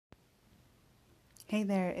Hey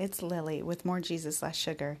there, it's Lily with More Jesus Less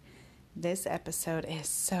Sugar. This episode is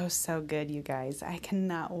so good, you guys. I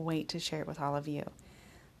cannot wait to share it with all of you.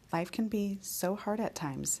 Life can be so hard at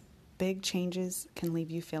times. Big changes can leave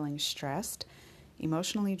you feeling stressed,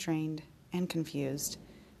 emotionally drained, and confused.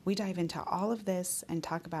 We dive into all of this and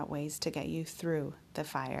talk about ways to get you through the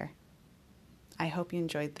fire. I hope you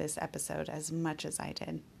enjoyed this episode as much as I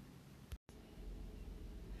did.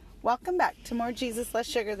 Welcome back to More Jesus Less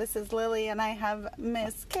Sugar. This is Lily, and I have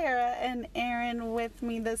Miss Kara and Erin with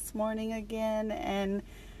me this morning again. And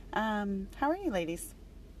how are you, ladies?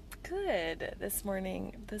 Good this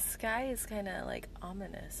morning. The sky is kind of like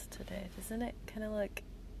ominous today, doesn't it? Kind of like,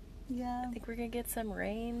 Yeah. I think we're gonna get some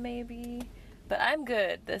rain, maybe. But I'm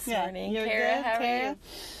good this morning. You're Kara, good, how Kara? are you?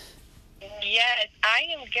 Yes, I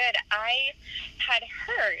am good. I had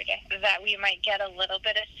heard that we might get a little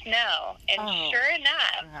bit of snow, and sure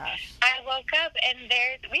enough, Gosh. I woke up and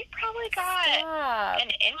we probably got Stop. an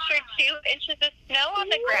inch or 2 inches of snow on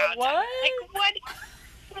the ground. What? Like,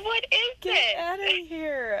 what is Get this? out of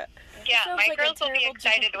here. Yeah, Sounds my like a girls will be terrible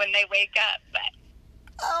excited joke. when they wake up, but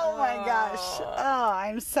Oh my gosh. Oh,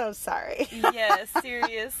 I'm so sorry. Yes,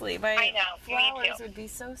 seriously. My I know, me flowers too. would be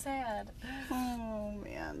so sad. Oh,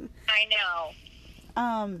 man. I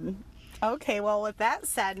know. Okay, well, with that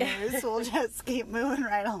sad news, we'll just keep moving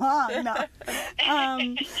right along. No. That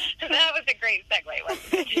was a great segue,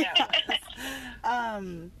 wasn't it? Yeah.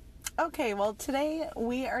 Okay, well, today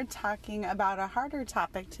we are talking about a harder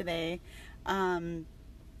topic today, and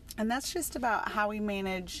that's just about how we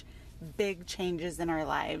manage big changes in our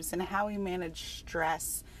lives and how we manage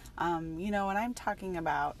stress. When I'm talking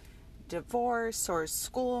about divorce or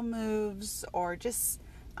school moves or just,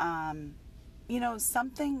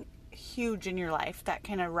 something huge in your life that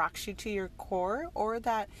kind of rocks you to your core or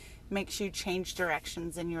that makes you change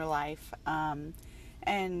directions in your life.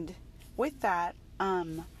 And with that,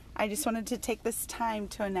 I just wanted to take this time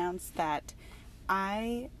to announce that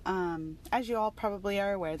I, as you all probably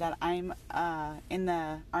are aware, that I'm in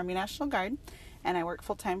the Army National Guard and I work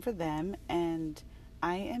full-time for them, and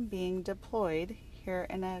I am being deployed here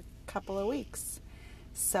in a couple of weeks.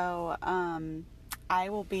 So I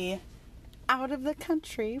will be out of the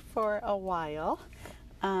country for a while.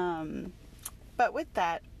 But with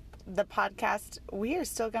that, the podcast, we are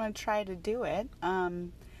still going to try to do it.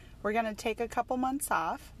 We're going to take a couple months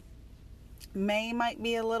off. May might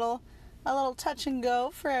be a little touch and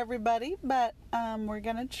go for everybody, but we're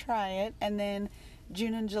going to try it. And then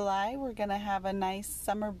June and July, we're going to have a nice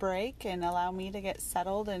summer break and allow me to get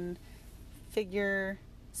settled and figure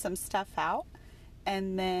some stuff out.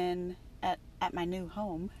 And then at my new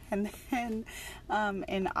home. And then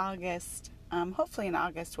in August, hopefully in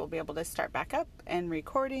August, we'll be able to start back up and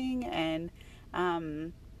recording and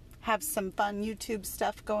have some fun YouTube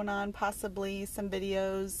stuff going on, possibly some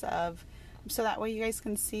videos so that way you guys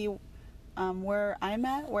can see where I'm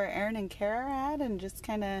at, where Erin and Kara are at, and just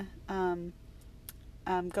kind of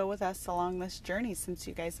go with us along this journey since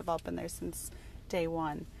you guys have all been there since day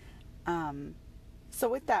one. So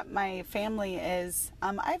with that, my family is,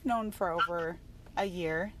 I've known for over a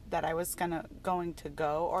year that I was going to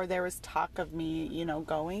go, or there was talk of me,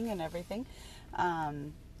 going and everything.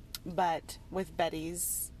 But with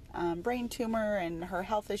Betty's brain tumor and her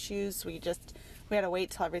health issues, we had to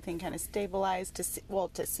wait till everything kind of stabilized to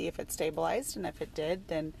see if it stabilized, and if it did,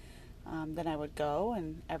 then I would go,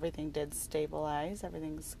 and everything did stabilize.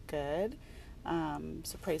 Everything's good.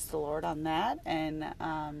 So praise the Lord on that, and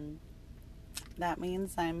that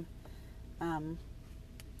means I'm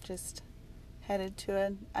just headed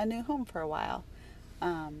to a new home for a while.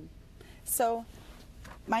 So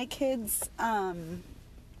my kids, telling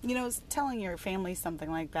your family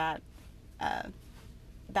something like that,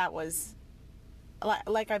 that was,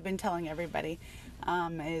 like I've been telling everybody,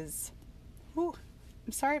 is,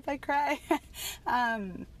 I'm sorry if I cry,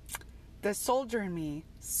 the soldier in me,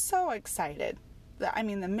 so excited.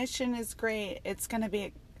 The mission is great.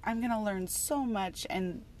 I'm going to learn so much,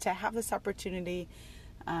 and to have this opportunity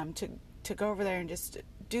to go over there and just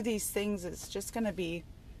do these things, it's going to be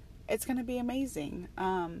amazing.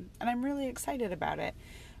 And I'm really excited about it.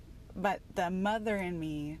 But the mother in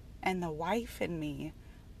me and the wife in me,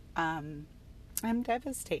 I'm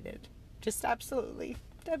devastated. Just absolutely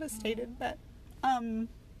devastated. But,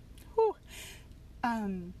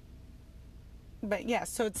 but yeah,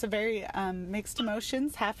 so it's a very mixed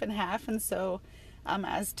emotions, half and half. And so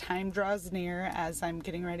as time draws near, as I'm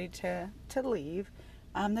getting ready to leave,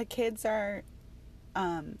 the kids are,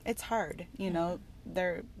 it's hard,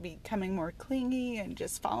 they're becoming more clingy and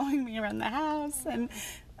just following me around the house, and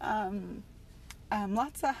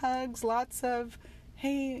lots of hugs, lots of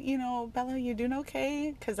hey, you know, Bella, you doing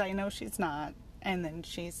okay? Because I know she's not. And then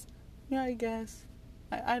she's, yeah, I guess.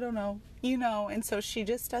 I don't know. You know, and so she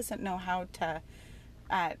just doesn't know how to,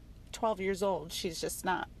 at 12 years old, she's just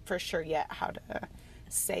not for sure yet how to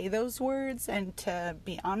say those words and to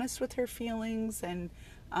be honest with her feelings. And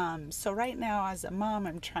so right now as a mom,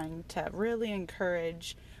 I'm trying to really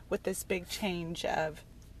encourage with this big change of,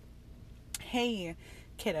 hey,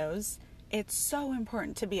 kiddos, it's so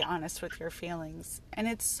important to be honest with your feelings, and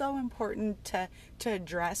it's so important to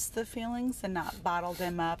address the feelings and not bottle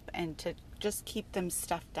them up and to just keep them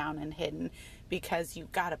stuffed down and hidden, because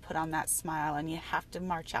you've got to put on that smile and you have to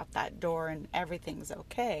march out that door and everything's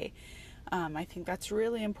okay. I think that's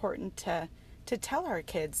really important to tell our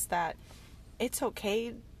kids that it's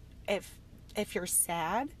okay if you're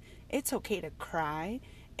sad. It's okay to cry.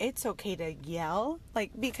 It's okay to yell,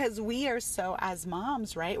 like, because we are so, as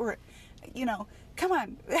moms, right? We're, you know, come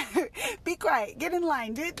on, be quiet, get in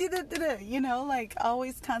line, you know, like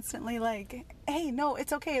always constantly like, hey, no,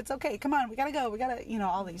 it's okay, come on, we gotta go, you know,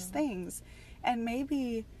 all these things. And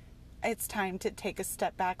maybe it's time to take a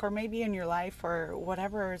step back, or maybe in your life or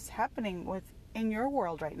whatever is happening in your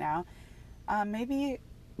world right now, maybe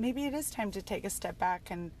it is time to take a step back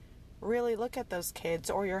and really look at those kids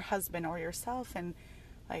or your husband or yourself and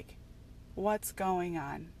like, what's going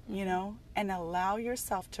on, you know, and allow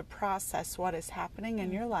yourself to process what is happening in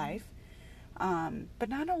your life. But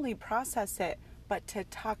not only process it, but to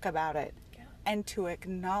talk about it and to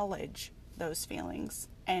acknowledge those feelings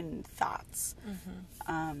and thoughts.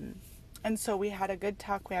 And so we had a good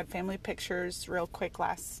talk. We had family pictures real quick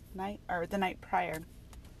last night, or the night prior.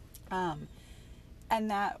 And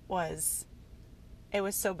it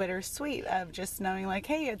was so bittersweet of just knowing like,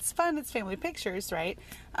 hey, it's fun, it's family pictures, right?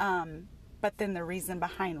 But then the reason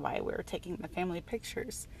behind why we were taking the family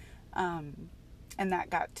pictures. And that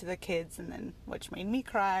got to the kids, and then, which made me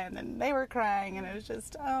cry, and then they were crying, and it was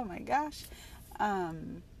just, oh my gosh.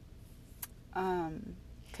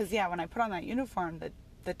 'Cause yeah, when I put on that uniform,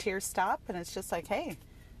 the tears stop, and it's just like, hey,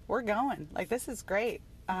 we're going, like, this is great.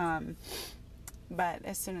 But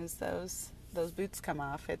as soon as those boots come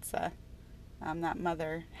off, it's that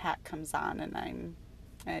mother hat comes on, and I'm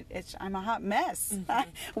a hot mess.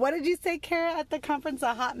 What did you say, Kara, at the conference?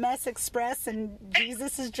 A hot mess express, and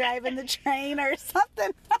Jesus is driving the train or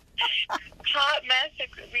something? Hot mess.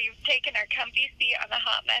 We've taken our comfy seat on the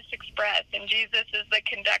hot mess express, and Jesus is the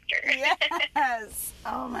conductor. Yes.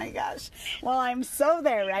 Oh my gosh. Well, I'm so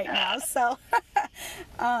there right now. So.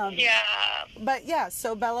 Yeah. But yeah.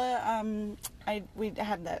 So Bella, we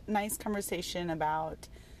had that nice conversation about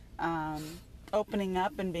opening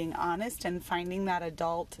up and being honest and finding that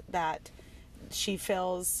adult that she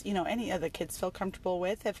feels, you know, any of the kids feel comfortable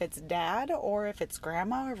with, if it's dad or if it's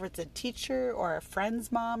grandma or if it's a teacher or a friend's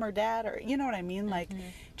mom or dad, or, you know what I mean? Like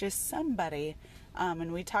just somebody.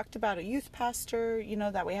 And we talked about a youth pastor, you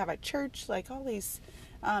know, that we have at church, like all these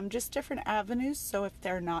just different avenues. So if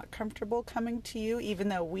they're not comfortable coming to you, even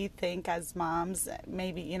though we think as moms,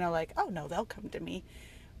 maybe, you know, like, oh no, they'll come to me.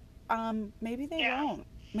 Maybe they won't.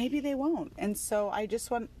 Maybe they won't. And so I just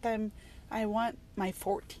want I want my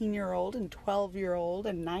 14-year-old and 12-year-old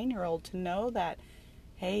and 9-year-old to know that,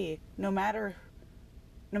 hey, no matter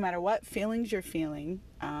what feelings you're feeling,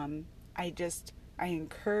 I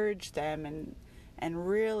encourage them and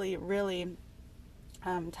really, really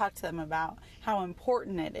talk to them about how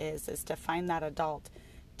important it is to find that adult,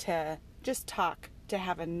 to just talk, to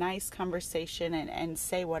have a nice conversation and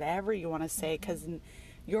say whatever you want to say, because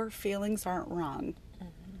your feelings aren't wrong.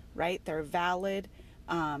 Right? They're valid.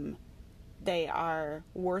 They are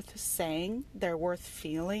worth saying. They're worth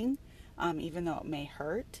feeling, even though it may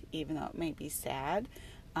hurt, even though it may be sad.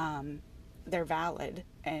 They're valid,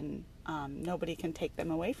 and nobody can take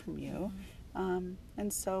them away from you.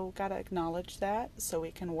 And so got to acknowledge that so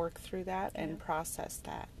we can work through that and process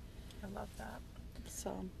that. I love that.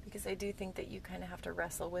 So, because I do think that you kind of have to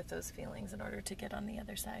wrestle with those feelings in order to get on the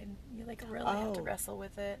other side. You like really have to wrestle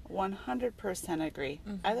with it. 100% agree.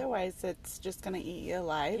 Otherwise, it's just going to eat you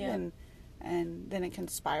alive, and then it can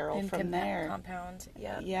spiral and from there. Compound.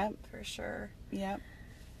 Yep. For sure. Yep.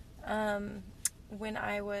 When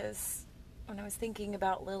I was thinking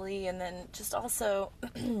about Lily, and then just also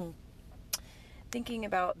thinking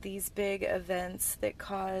about these big events that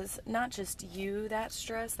cause not just you that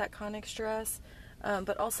stress, that chronic stress,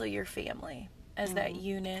 but also your family as that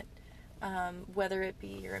unit, whether it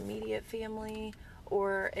be your immediate family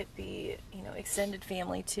or it be, you know, extended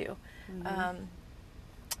family too.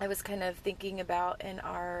 I was kind of thinking about in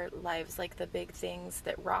our lives, like the big things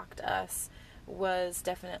that rocked us was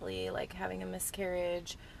definitely like having a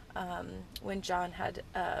miscarriage, when John had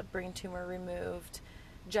a brain tumor removed,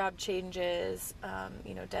 job changes,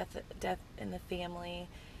 death in the family.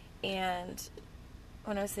 And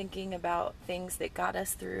when I was thinking about things that got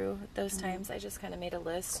us through those times, I just kind of made a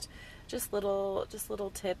list, just little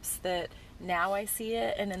tips that now I see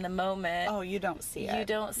it, and in the moment, Oh, you don't see it. you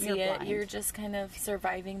don't see You're it. blind. You're just kind of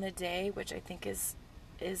surviving the day, which I think is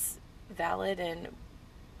valid and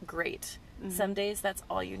great. Some days that's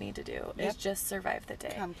all you need to do is Yep. just survive the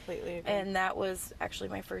day. Completely agree. And that was actually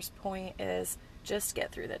my first point, is just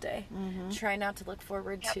get through the day. Try not to look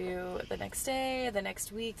forward to the next day, the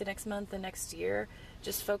next week, the next month, the next year.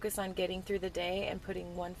 Just focus on getting through the day and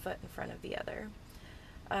putting one foot in front of the other.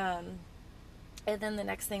 And then the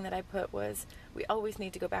next thing that I put was, we always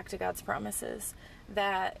need to go back to God's promises,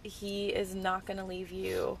 that He is not going to leave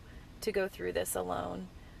you to go through this alone.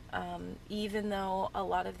 Even though a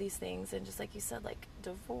lot of these things, and just like you said, like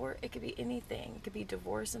divorce, it could be anything. It could be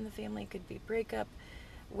divorce in the family, it could be breakup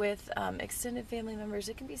with extended family members.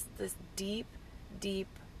 It can be this deep, deep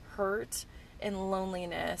hurt and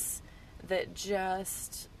loneliness that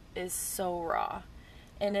just is so raw.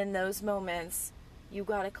 And in those moments, you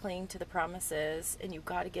got to cling to the promises, and you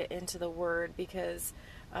got to get into the Word, because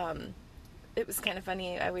it was kind of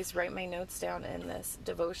funny. I always write my notes down in this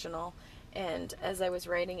devotional, and as I was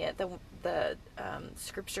writing it, the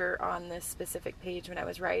scripture on this specific page when I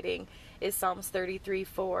was writing is Psalms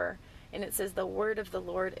 33:4, and it says, "The word of the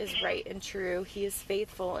Lord is right and true. He is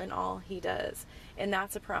faithful in all He does." And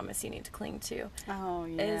that's a promise you need to cling to. Oh,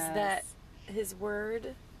 yes. Is that His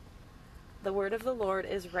word, the word of the Lord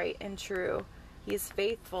is right and true. He is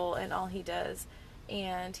faithful in all He does,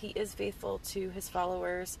 and He is faithful to His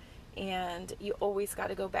followers. And you always got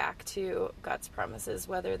to go back to God's promises,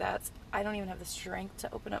 whether that's, I don't even have the strength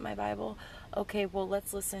to open up my Bible. Okay, well,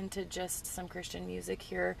 let's listen to just some Christian music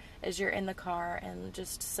here as you're in the car and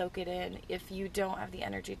just soak it in, if you don't have the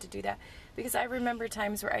energy to do that. Because I remember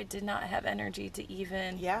times where I did not have energy to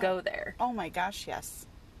even go there. Oh my gosh, yes.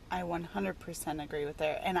 I 100% agree with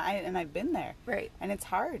that. And I've been there. Right. And it's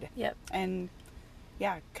hard. Yep. And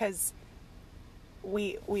yeah, because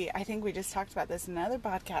I think we just talked about this in another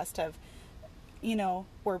podcast of,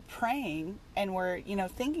 we're praying and we're,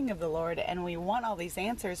 thinking of the Lord, and we want all these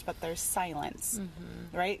answers, but there's silence,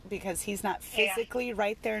 right? Because He's not physically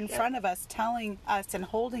right there in front of us, telling us and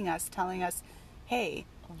holding us, telling us, hey,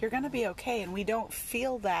 you're going to be okay. And we don't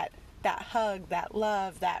feel that hug, that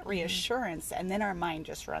love, that reassurance, and then our mind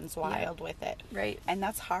just runs wild with it. Right. And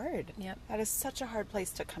that's hard. Yep. That is such a hard place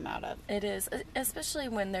to come out of. It is, especially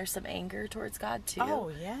when there's some anger towards God too. Oh,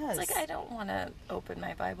 yes. It's like, I don't want to open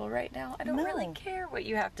my Bible right now. I don't really No. care what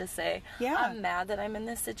you have to say. Yeah. I'm mad that I'm in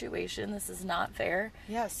this situation. This is not fair.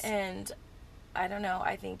 Yes. And I don't know.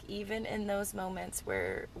 I think even in those moments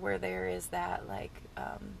where there is that divide,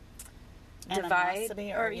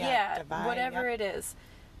 Animosity or divide, whatever it is,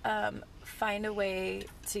 find a way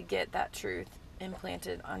to get that truth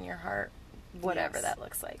implanted on your heart, whatever Yes. that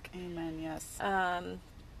looks like. Amen, yes.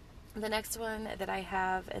 The next one that I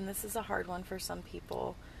have, and this is a hard one for some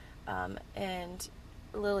people, and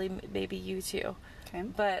Lily, maybe you too, Okay.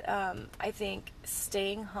 but I think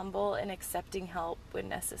staying humble and accepting help when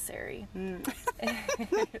necessary.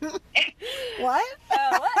 What?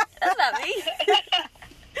 What? That's not me.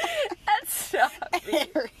 That's not me.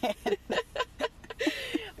 Erin,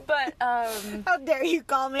 But, how dare you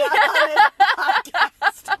call me out on this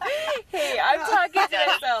podcast? hey, I'm talking to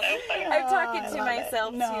myself. so funny. I'm talking I to love it.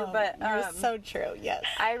 myself No, too, but you're so true, yes.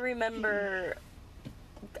 I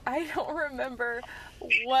don't remember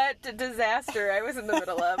what disaster I was in the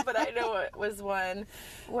middle of, but I know it was one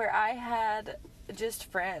where I had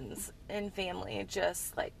just friends and family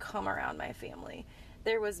just like come around my family.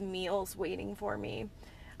 There was meals waiting for me.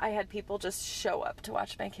 I had people just show up to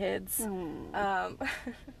watch my kids. And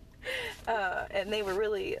they were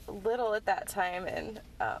really little at that time, and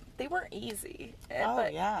they weren't easy.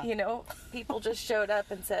 But, people just showed up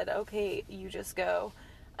and said, okay, you just go.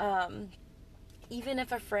 Even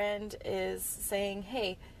if a friend is saying,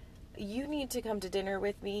 hey, you need to come to dinner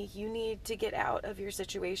with me, you need to get out of your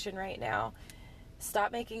situation right now,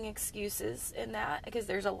 stop making excuses in that, because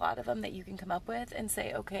there's a lot of them that you can come up with, and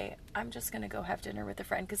say, okay, I'm just going to go have dinner with a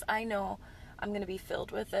friend because I know I'm going to be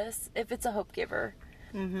filled with this. If it's a hope giver,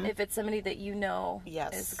 if it's somebody that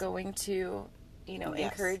is going to,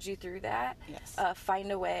 encourage you through that,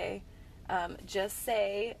 find a way. Just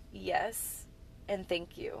say yes and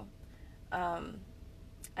thank you.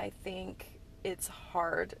 I think it's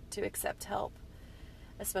hard to accept help,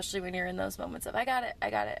 especially when you're in those moments of, I got it,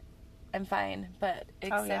 I'm fine. But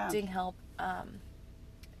accepting help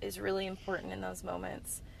is really important in those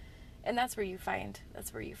moments. And that's where you find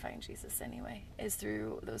Jesus anyway, is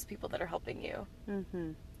through those people that are helping you.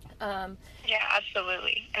 Mm-hmm. Yeah,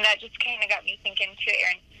 absolutely. And that just kind of got me thinking too,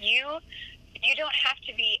 Erin. You don't have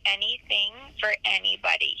to be anything for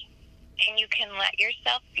anybody. And you can let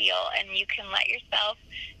yourself feel, and you can let yourself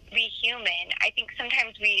be human. I think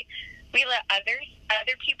sometimes we let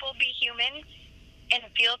other people be human and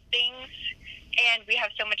feel things, and we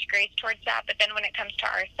have so much grace towards that. But then when it comes to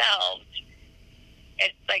ourselves,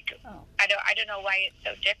 it's like, I don't know why it's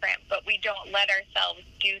so different, but we don't let ourselves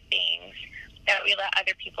do things that we let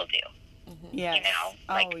other people do. Mm-hmm. Yes. You know,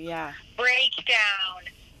 like break down,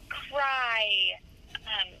 cry,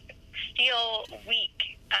 feel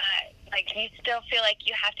weak. Like you still feel like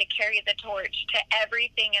you have to carry the torch to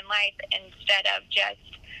everything in life instead of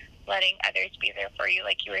just letting others be there for you.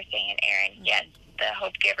 Like you were saying, Erin, Mm-hmm. yes, the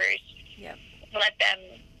hope givers. Yep. Let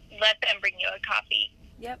them bring you a coffee.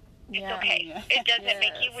 Yep. It's Yeah. okay. Yeah. It doesn't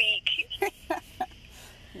make you Yes. weak.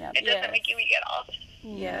 Yep. It doesn't Yes. make you weak at all.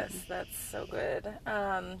 Yes, that's so good.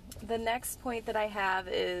 The next point that I have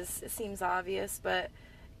is, it seems obvious, but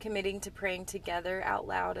committing to praying together out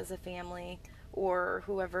loud as a family, or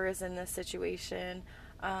whoever is in this situation.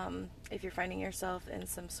 If you're finding yourself in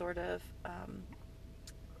some sort of,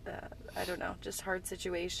 I don't know, just hard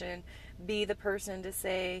situation, be the person to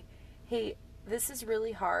say, hey, this is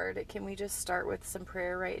really hard. Can we just start with some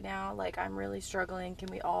prayer right now? Like, I'm really struggling. Can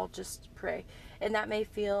we all just pray? And that may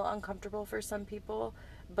feel uncomfortable for some people,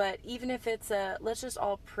 but even if it's let's just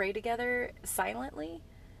all pray together silently.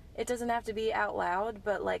 It doesn't have to be out loud,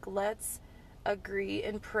 but like, let's agree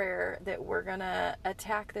in prayer that we're going to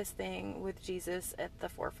attack this thing with Jesus at the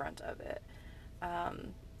forefront of it.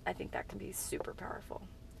 I think that can be super powerful.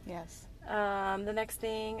 Yes. The next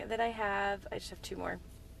thing that I just have two more.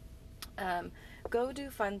 Go do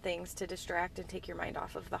fun things to distract and take your mind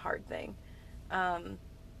off of the hard thing.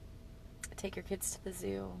 Take your kids to the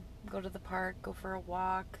zoo, go to the park, go for a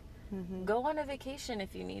walk, go on a vacation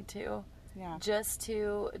if you need to, just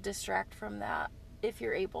to distract from that if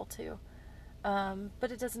you're able to.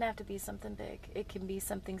 But it doesn't have to be something big. It can be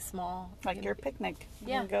something small. Like your picnic.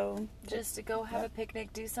 Yeah. You go just to go have a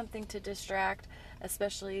picnic, do something to distract,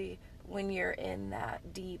 especially when you're in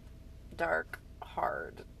that deep, dark,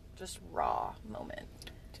 hard, just raw moment.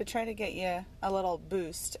 to try to get you a little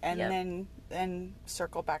boost, and then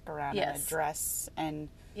circle back around and address and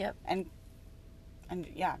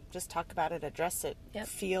just talk about it, address it,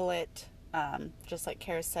 feel it. Just like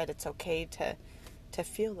Kara said, it's okay to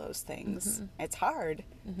feel those things. Mm-hmm. It's hard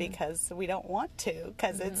because we don't want to,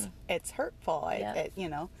 because it's hurtful. It,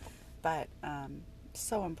 but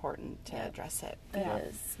so important to address it. It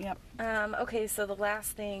is. Yep. Okay, so the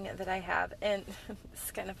last thing that I have, and this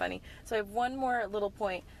is kind of funny. So I have one more little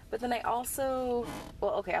point, but then I also,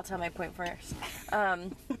 I'll tell my point first.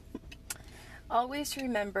 Always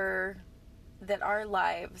remember that our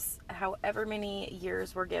lives, however many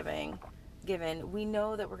years we're given, we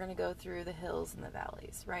know that we're going to go through the hills and the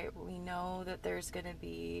valleys, right? We know that there's going to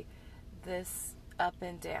be this up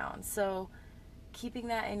and down. So keeping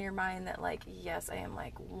that in your mind that, like, yes, I am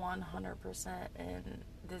like 100% in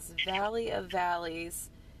this valley of valleys,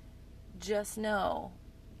 just know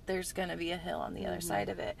there's going to be a hill on the other side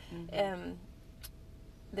of it.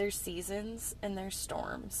 There's seasons and there's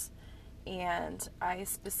storms. And I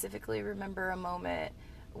specifically remember a moment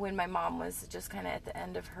when my mom was just kind of at the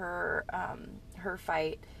end of her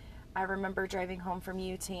fight. I remember driving home from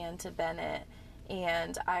Utan to Bennett,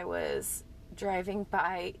 and I was driving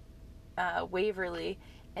by Waverly,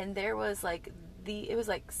 and there was it was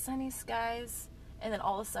like sunny skies, and then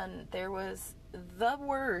all of a sudden there was the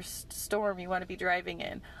worst storm you want to be driving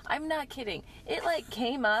in. I'm not kidding. It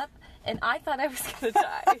came up, and I thought I was gonna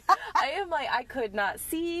die. I could not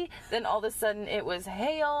see. Then all of a sudden it was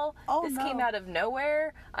hail. This came out of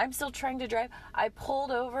nowhere. I'm still trying to drive. I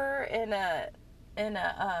pulled over in a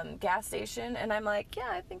gas station, and I'm like, yeah,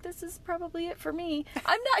 I think this is probably it for me.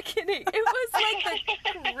 I'm not kidding. It was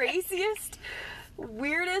like the craziest,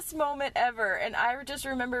 weirdest moment ever. And I just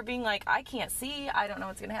remember being like, I can't see. I don't know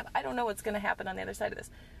what's gonna happen. I don't know what's gonna happen on the other side of this.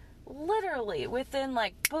 Literally within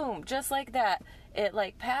boom, just like that, it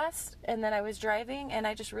passed, and then I was driving, and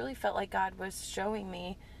I just really felt like God was showing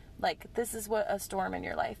me, this is what a storm in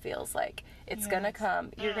your life feels like. It's gonna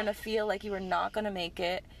come. You're gonna feel like you are not gonna make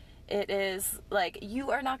it. It is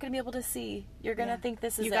you are not gonna be able to see. You're gonna think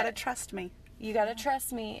this is you gotta trust me. You gotta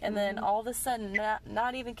trust me. And then all of a sudden,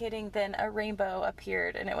 not even kidding, then a rainbow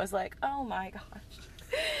appeared, and it was like, oh my gosh.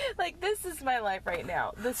 This is my life right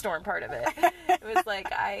now. The storm part of it. It was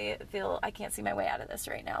I feel I can't see my way out of this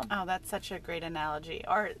right now. Oh, that's such a great analogy.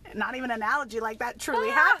 Or not even analogy, that truly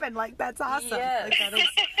happened. That's awesome. Yes.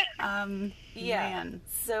 Man.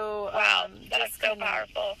 So, Wow, that's just so kinda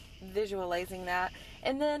powerful. visualizing that.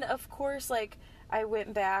 And then, of course, like, I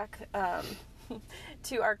went back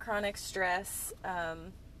to our chronic stress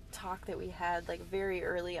talk that we had, like, very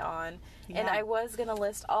early on. And Yeah. I was going to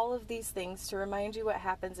list all of these things to remind you what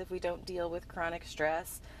happens if we don't deal with chronic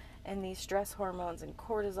stress and these stress hormones and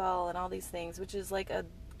cortisol and all these things, which is like a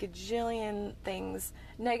gajillion things,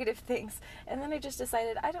 negative things. And then I just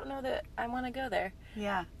decided, I don't know that I want to go there.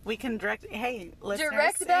 Yeah. We can listeners.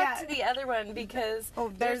 Direct back yeah. to the other one, because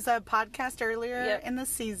There's a podcast earlier Yep. in the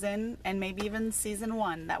season, and maybe even season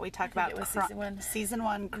 1, that we talked about it was season 1. Season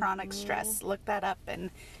 1 chronic stress. Look that up,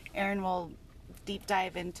 and Erin will deep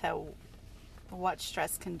dive into what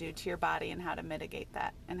stress can do to your body and how to mitigate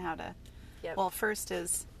that, and how to. Yep. Well, first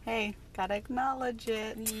is, hey, gotta acknowledge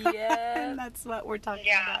it. Yep. And that's what we're talking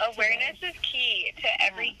Yeah, about. awareness is key to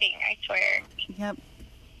everything, I swear. Today. Yep.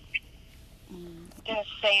 Just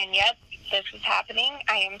saying, yep, this is happening.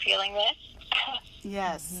 I am feeling this.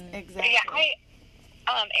 Yes, exactly. Yeah,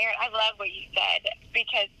 Erin, I love what you said,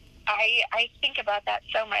 because I think about that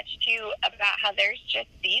so much too, about how there's just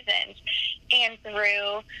seasons, and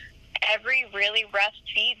through every really rough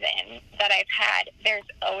season that I've had, there's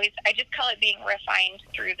always, I just call it being refined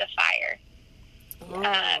through the fire.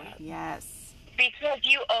 Yes. Because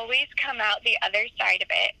you always come out the other side of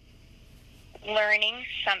it learning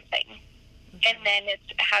something, and then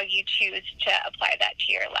it's how you choose to apply that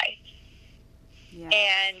to your life. Yeah.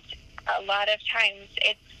 And a lot of times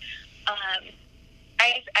it's,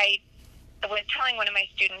 I was telling one of my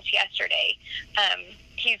students yesterday,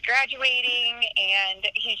 he's graduating, and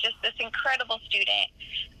he's just this incredible student,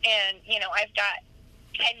 and, you know, I've got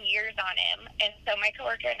 10 years on him, and so my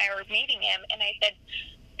coworker and I were meeting him, and I said,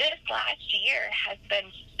 this last year has been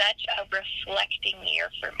such a reflecting year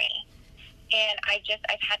for me. And I've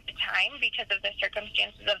had the time, because of the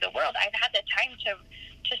circumstances of the world, I've had the time to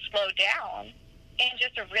slow down and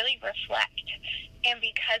just really reflect. And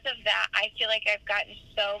because of that, I feel like I've gotten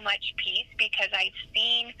so much peace, because I'm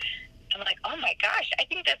like, oh my gosh, I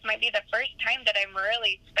think this might be the first time that I'm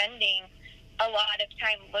really spending a lot of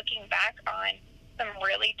time looking back on some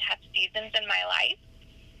really tough seasons in my life,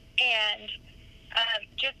 and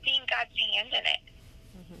just seeing God's hand in it.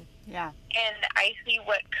 Yeah. And I see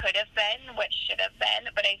what could have been, what should have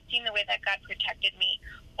been, but I've seen the way that God protected me.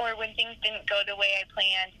 Or when things didn't go the way I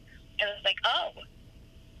planned, it was like, oh,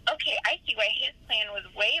 okay, I see why his plan was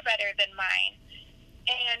way better than mine.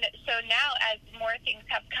 And so now, as more things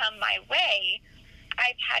have come my way,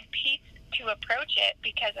 I've had peace to approach it,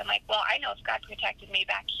 because I'm like, well, I know if God protected me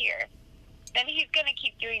back here, then he's going to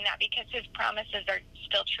keep doing that, because his promises are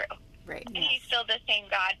still true. Right. And he's still the same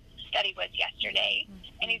God that he was yesterday,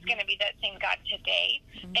 and he's going to be that same God today,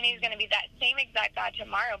 and he's going to be that same exact God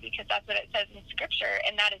tomorrow, because that's what it says in Scripture,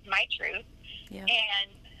 and that is my truth. Yeah.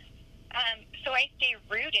 And so I stay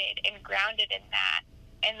rooted and grounded in that,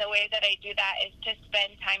 and the way that I do that is to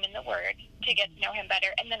spend time in the Word to get to know him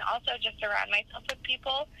better, and then also just surround myself with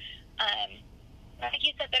people, like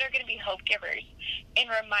you said, that are going to be hope givers and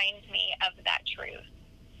remind me of that truth.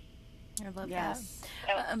 I love Yes.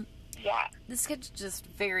 that. So, yeah. This is just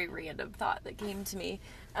very random thought that came to me.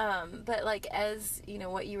 But like, as you know,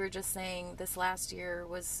 what you were just saying, this last year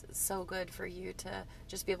was so good for you to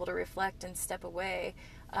just be able to reflect and step away.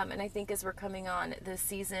 And I think as we're coming on the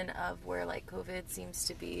season of where like COVID seems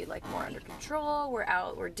to be like more under control, we're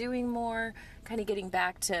out, we're doing more, kind of getting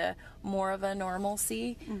back to more of a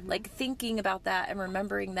normalcy, like thinking about that and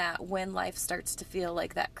remembering that when life starts to feel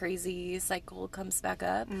like that crazy cycle comes back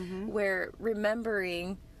up, where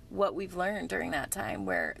remembering what we've learned during that time,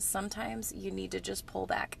 where sometimes you need to just pull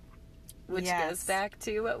back, which goes back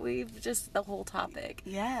to what we've just, the whole topic.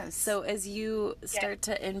 Yes. So as you start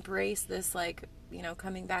to embrace this, like, you know,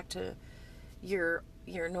 coming back to your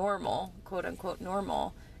normal, quote unquote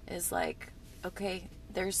normal, is like, okay,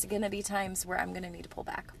 there's going to be times where I'm going to need to pull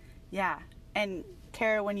back. Yeah. And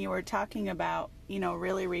Kara, when you were talking about, you know,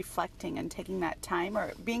 really reflecting and taking that time,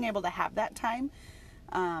 or being able to have that time,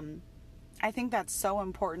 I think that's so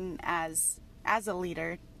important as a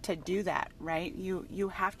leader to do that, right? You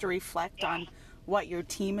have to reflect on what your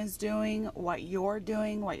team is doing, what you're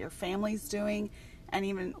doing, what your family's doing, and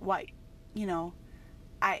even what, you know,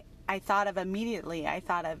 I thought of immediately,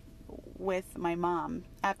 with my mom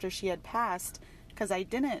after she had passed, because I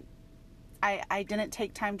didn't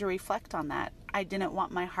take time to reflect on that. I didn't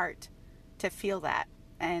want my heart to feel that.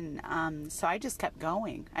 And so I just kept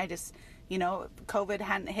going. I just, you know, COVID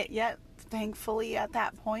hadn't hit yet, thankfully, at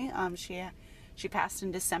that point. She passed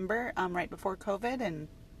in December, right before COVID, and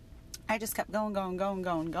I just kept going.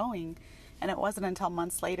 And it wasn't until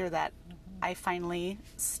months later that I finally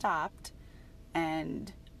stopped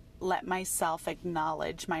and let myself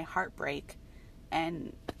acknowledge my heartbreak,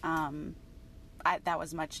 and that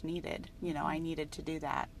was much needed. You know, I needed to do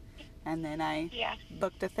that. And then I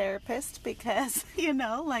booked a therapist because, you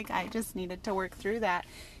know, like I just needed to work through that,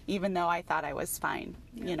 even though I thought I was fine.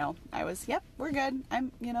 Yeah. You know, I was, yep, we're good.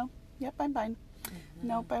 I'm fine.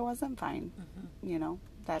 Nope, I wasn't fine. You know,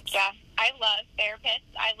 that's... Yeah, I love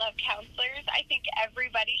therapists. I love counselors. I think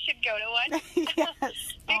everybody should go to one. Yes. Because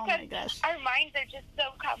oh my gosh. our minds are just so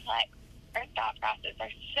complex. Our thought processes are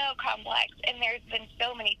so complex, and there's been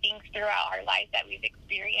so many things throughout our lives that we've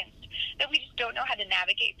experienced that we just don't know how to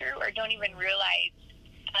navigate through, or don't even realize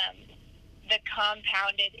the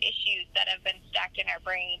compounded issues that have been stacked in our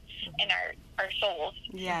brain and our souls.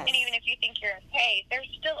 Yes. And even if you think you're okay, there's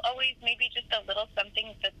still always maybe just a little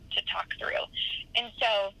something to talk through. And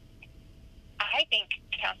so I think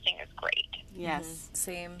counseling is great. Yes.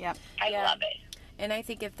 Same. Yep. I love it. And I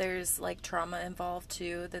think if there's like trauma involved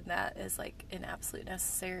too, then that is like an absolute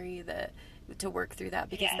necessary to work through that,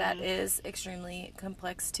 because that is extremely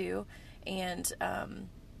complex too. And,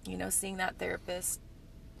 you know, seeing that therapist,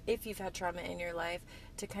 if you've had trauma in your life,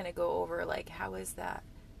 to kind of go over like, how is that,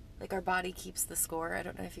 like our body keeps the score. I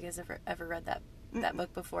don't know if you guys ever read that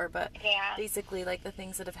book before, but basically like the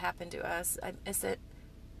things that have happened to us, I said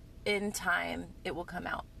in time, it will come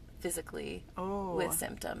out physically with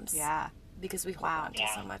symptoms. Yeah. Because we hold on to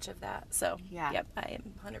so much of that. So, yep, I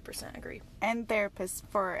 100% agree. And therapists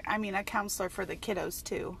a counselor for the kiddos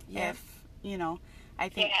too. Yeah. If, you know, I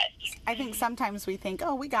think sometimes we think,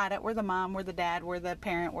 oh, we got it. We're the mom, we're the dad, we're the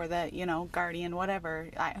parent, we're the, you know, guardian, whatever.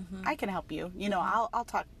 I can help you. You know, I'll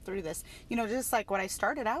talk through this. You know, just like what I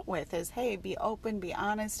started out with is, hey, be open, be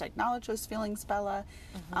honest, acknowledge those feelings, Bella.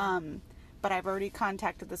 But I've already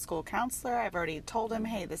contacted the school counselor. I've already told him,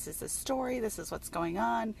 hey, this is the story. This is what's going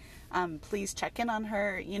on. Please check in on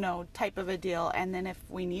her, you know, type of a deal. And then if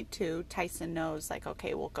we need to, Tyson knows, like,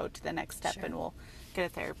 okay, we'll go to the next step and we'll get a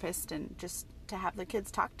therapist, and just to have the kids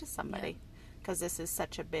talk to somebody, because this is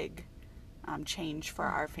such a big change for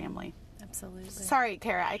our family. Absolutely. Sorry,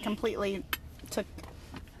 Kara, I completely took...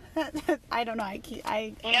 I don't know.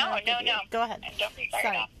 No. Go ahead. Don't be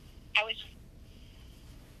sorry.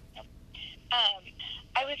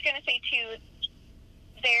 I was going to say, too,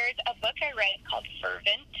 there's a book I read called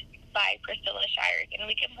Fervent by Priscilla Shires, and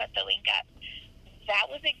we can put the link up. That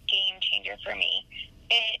was a game changer for me.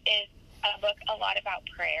 It is a book a lot about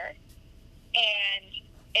prayer, and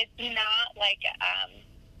it's not like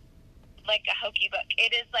a hokey book.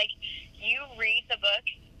 It is like you read the book,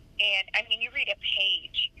 and you read a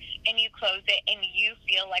page, and you close it, and you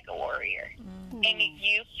feel like a warrior, and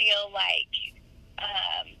you feel like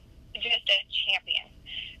just a champion,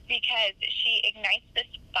 because she ignites this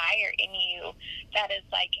fire in you that is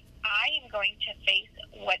like, I am going to face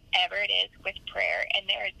whatever it is with prayer, and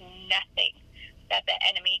there is nothing that the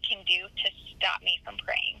enemy can do to stop me from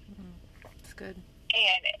praying. That's good.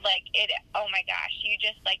 And like it, oh my gosh, you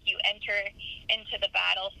just like, you enter into the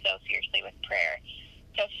battle so fiercely with prayer.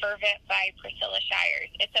 So Fervent by Priscilla Shires.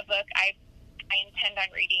 It's a book I intend on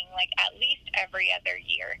reading like at least every other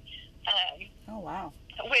year. Oh wow.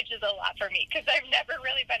 Which is a lot for me, because I've never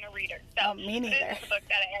really been a reader. So me neither. This is a book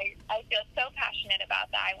that I feel so passionate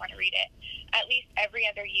about that I want to read it at least every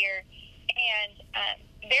other year. And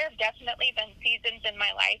there have definitely been seasons in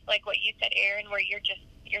my life, like what you said, Erin, where you're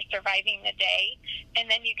surviving the day,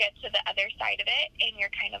 and then you get to the other side of it, and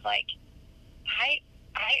you're kind of like, I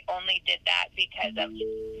only did that because of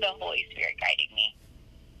the Holy Spirit guiding me.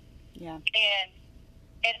 Yeah.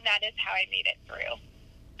 And that is how I made it through.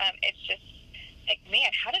 It's just like, man,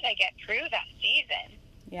 how did I get through that season?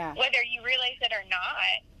 Yeah. Whether you realize it or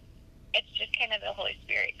not, it's just kind of the Holy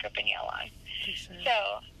Spirit gripping you along. For sure. So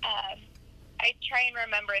I try and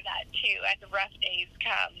remember that too as rough days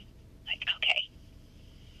come. Like, okay,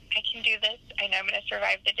 I can do this. I know I'm going to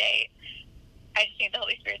survive the day. I just need the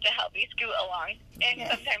Holy Spirit to help me scoot along. And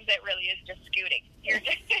sometimes it really is just scooting. You're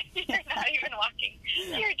not even walking.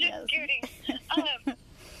 You're just scooting.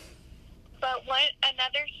 But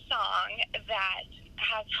another song that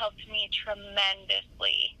has helped me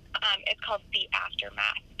tremendously, it's called The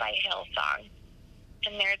Aftermath by Hillsong.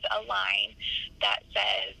 And there's a line that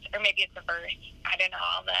says, or maybe it's a verse, I don't know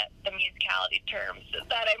all the musicality terms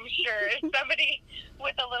that I'm sure somebody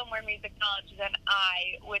with a little more music knowledge than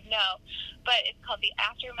I would know. But it's called The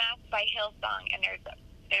Aftermath by Hillsong, and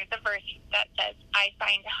there's a verse that says, I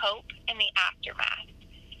find hope in the aftermath.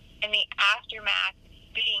 And the aftermath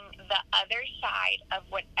being the other side of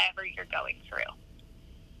whatever you're going through.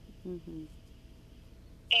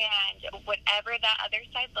 And whatever that other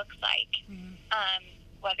side looks like,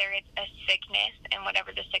 whether it's a sickness and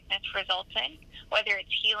whatever the sickness results in, whether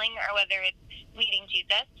it's healing or whether it's meeting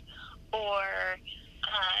Jesus, or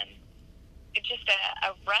it's just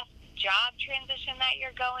a rough job transition that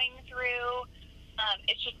you're going through.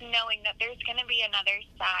 It's just knowing that there's going to be another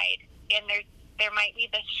side, and there might be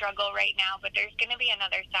the struggle right now, but there's going to be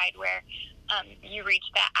another side where you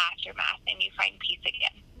reach that aftermath and you find peace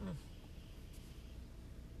again.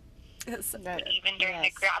 Even during the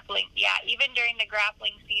grappling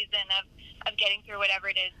season of getting through whatever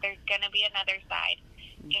it is, there's going to be another side,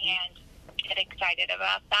 and get excited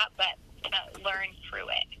about that, but learn through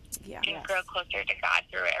it and grow closer to God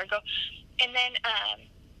through it, and then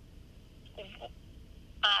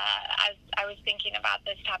as I was thinking about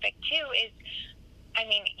this topic too, is, I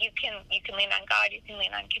mean, you can lean on God, you can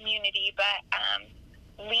lean on community, but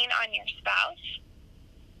lean on your spouse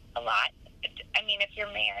a lot. I mean, if you're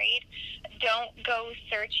married, don't go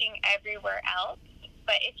searching everywhere else,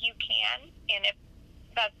 but if you can, and if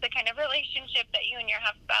that's the kind of relationship that you and your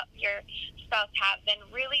spouse have, then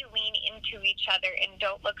really lean into each other and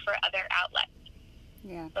don't look for other outlets.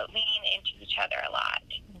 Yeah. But lean into each other a lot.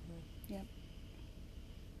 Mm-hmm. Yep.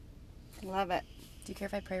 Love it. Do you care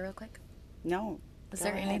if I pray real quick? No. Is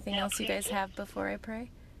there anything else you guys have before I pray?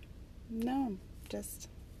 No, just...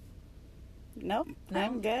 Nope, no?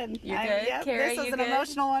 I'm good. You're good? Yep, Kara, this was an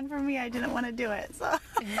emotional one for me. I didn't want to do it, so...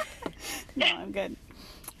 No, I'm good.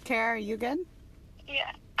 Kara, are you good?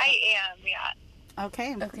 Yeah, I am, yeah.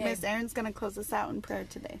 Okay. Miss Erin's going to close us out in prayer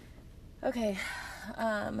today. Okay.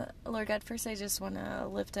 Lord God, first I just want to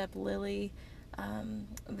lift up Lily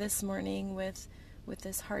this morning with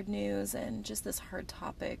this hard news and just this hard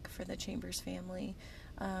topic for the Chambers family.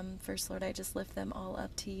 First, Lord, I just lift them all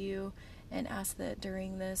up to you and ask that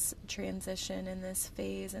during this transition and this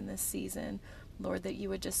phase and this season, Lord, that you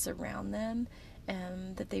would just surround them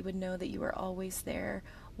and that they would know that you are always there,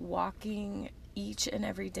 walking each and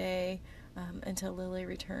every day until Lily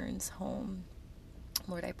returns home.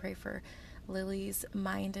 Lord, I pray for Lily's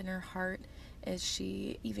mind and her heart as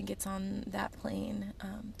she even gets on that plane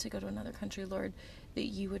to go to another country, Lord, that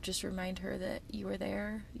you would just remind her that you were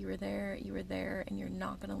there, and you're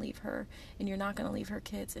not going to leave her, and you're not going to leave her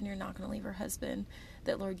kids, and you're not going to leave her husband,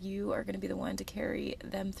 that, Lord, you are going to be the one to carry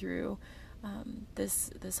them through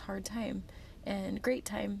this hard time and great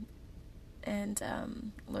time. And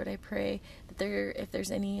Lord, I pray that if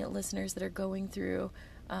there's any listeners that are going through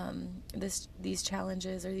these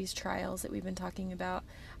challenges or these trials that we've been talking about,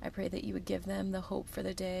 I pray that you would give them the hope for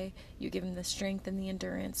the day. You give them the strength and the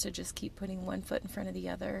endurance to just keep putting one foot in front of the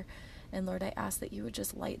other. And Lord, I ask that you would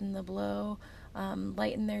just lighten the blow,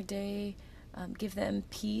 lighten their day, give them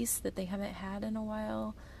peace that they haven't had in a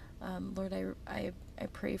while. Lord, I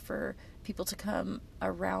pray for people to come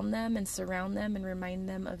around them and surround them and remind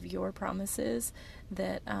them of your promises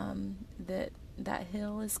that that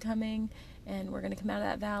hill is coming, and we're going to come out of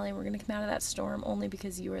that valley, and we're going to come out of that storm only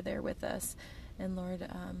because you are there with us. And Lord,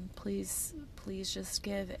 please just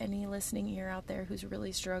give any listening ear out there who's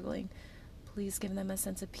really struggling, please give them a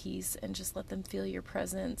sense of peace and just let them feel your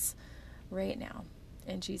presence right now.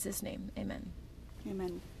 In Jesus' name, amen.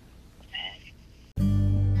 Amen.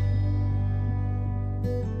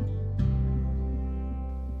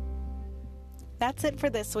 That's it for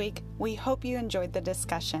this week. We hope you enjoyed the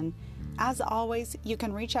discussion. As always, you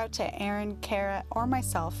can reach out to Erin, Kara, or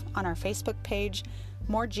myself on our Facebook page,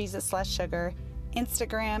 More Jesus Less Sugar,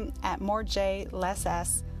 Instagram at More J Less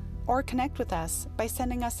S, or connect with us by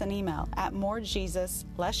sending us an email at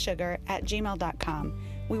morejesuslesssugar@gmail.com.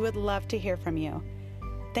 We would love to hear from you.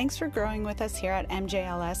 Thanks for growing with us here at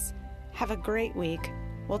MJLS. Have a great week.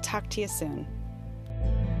 We'll talk to you soon.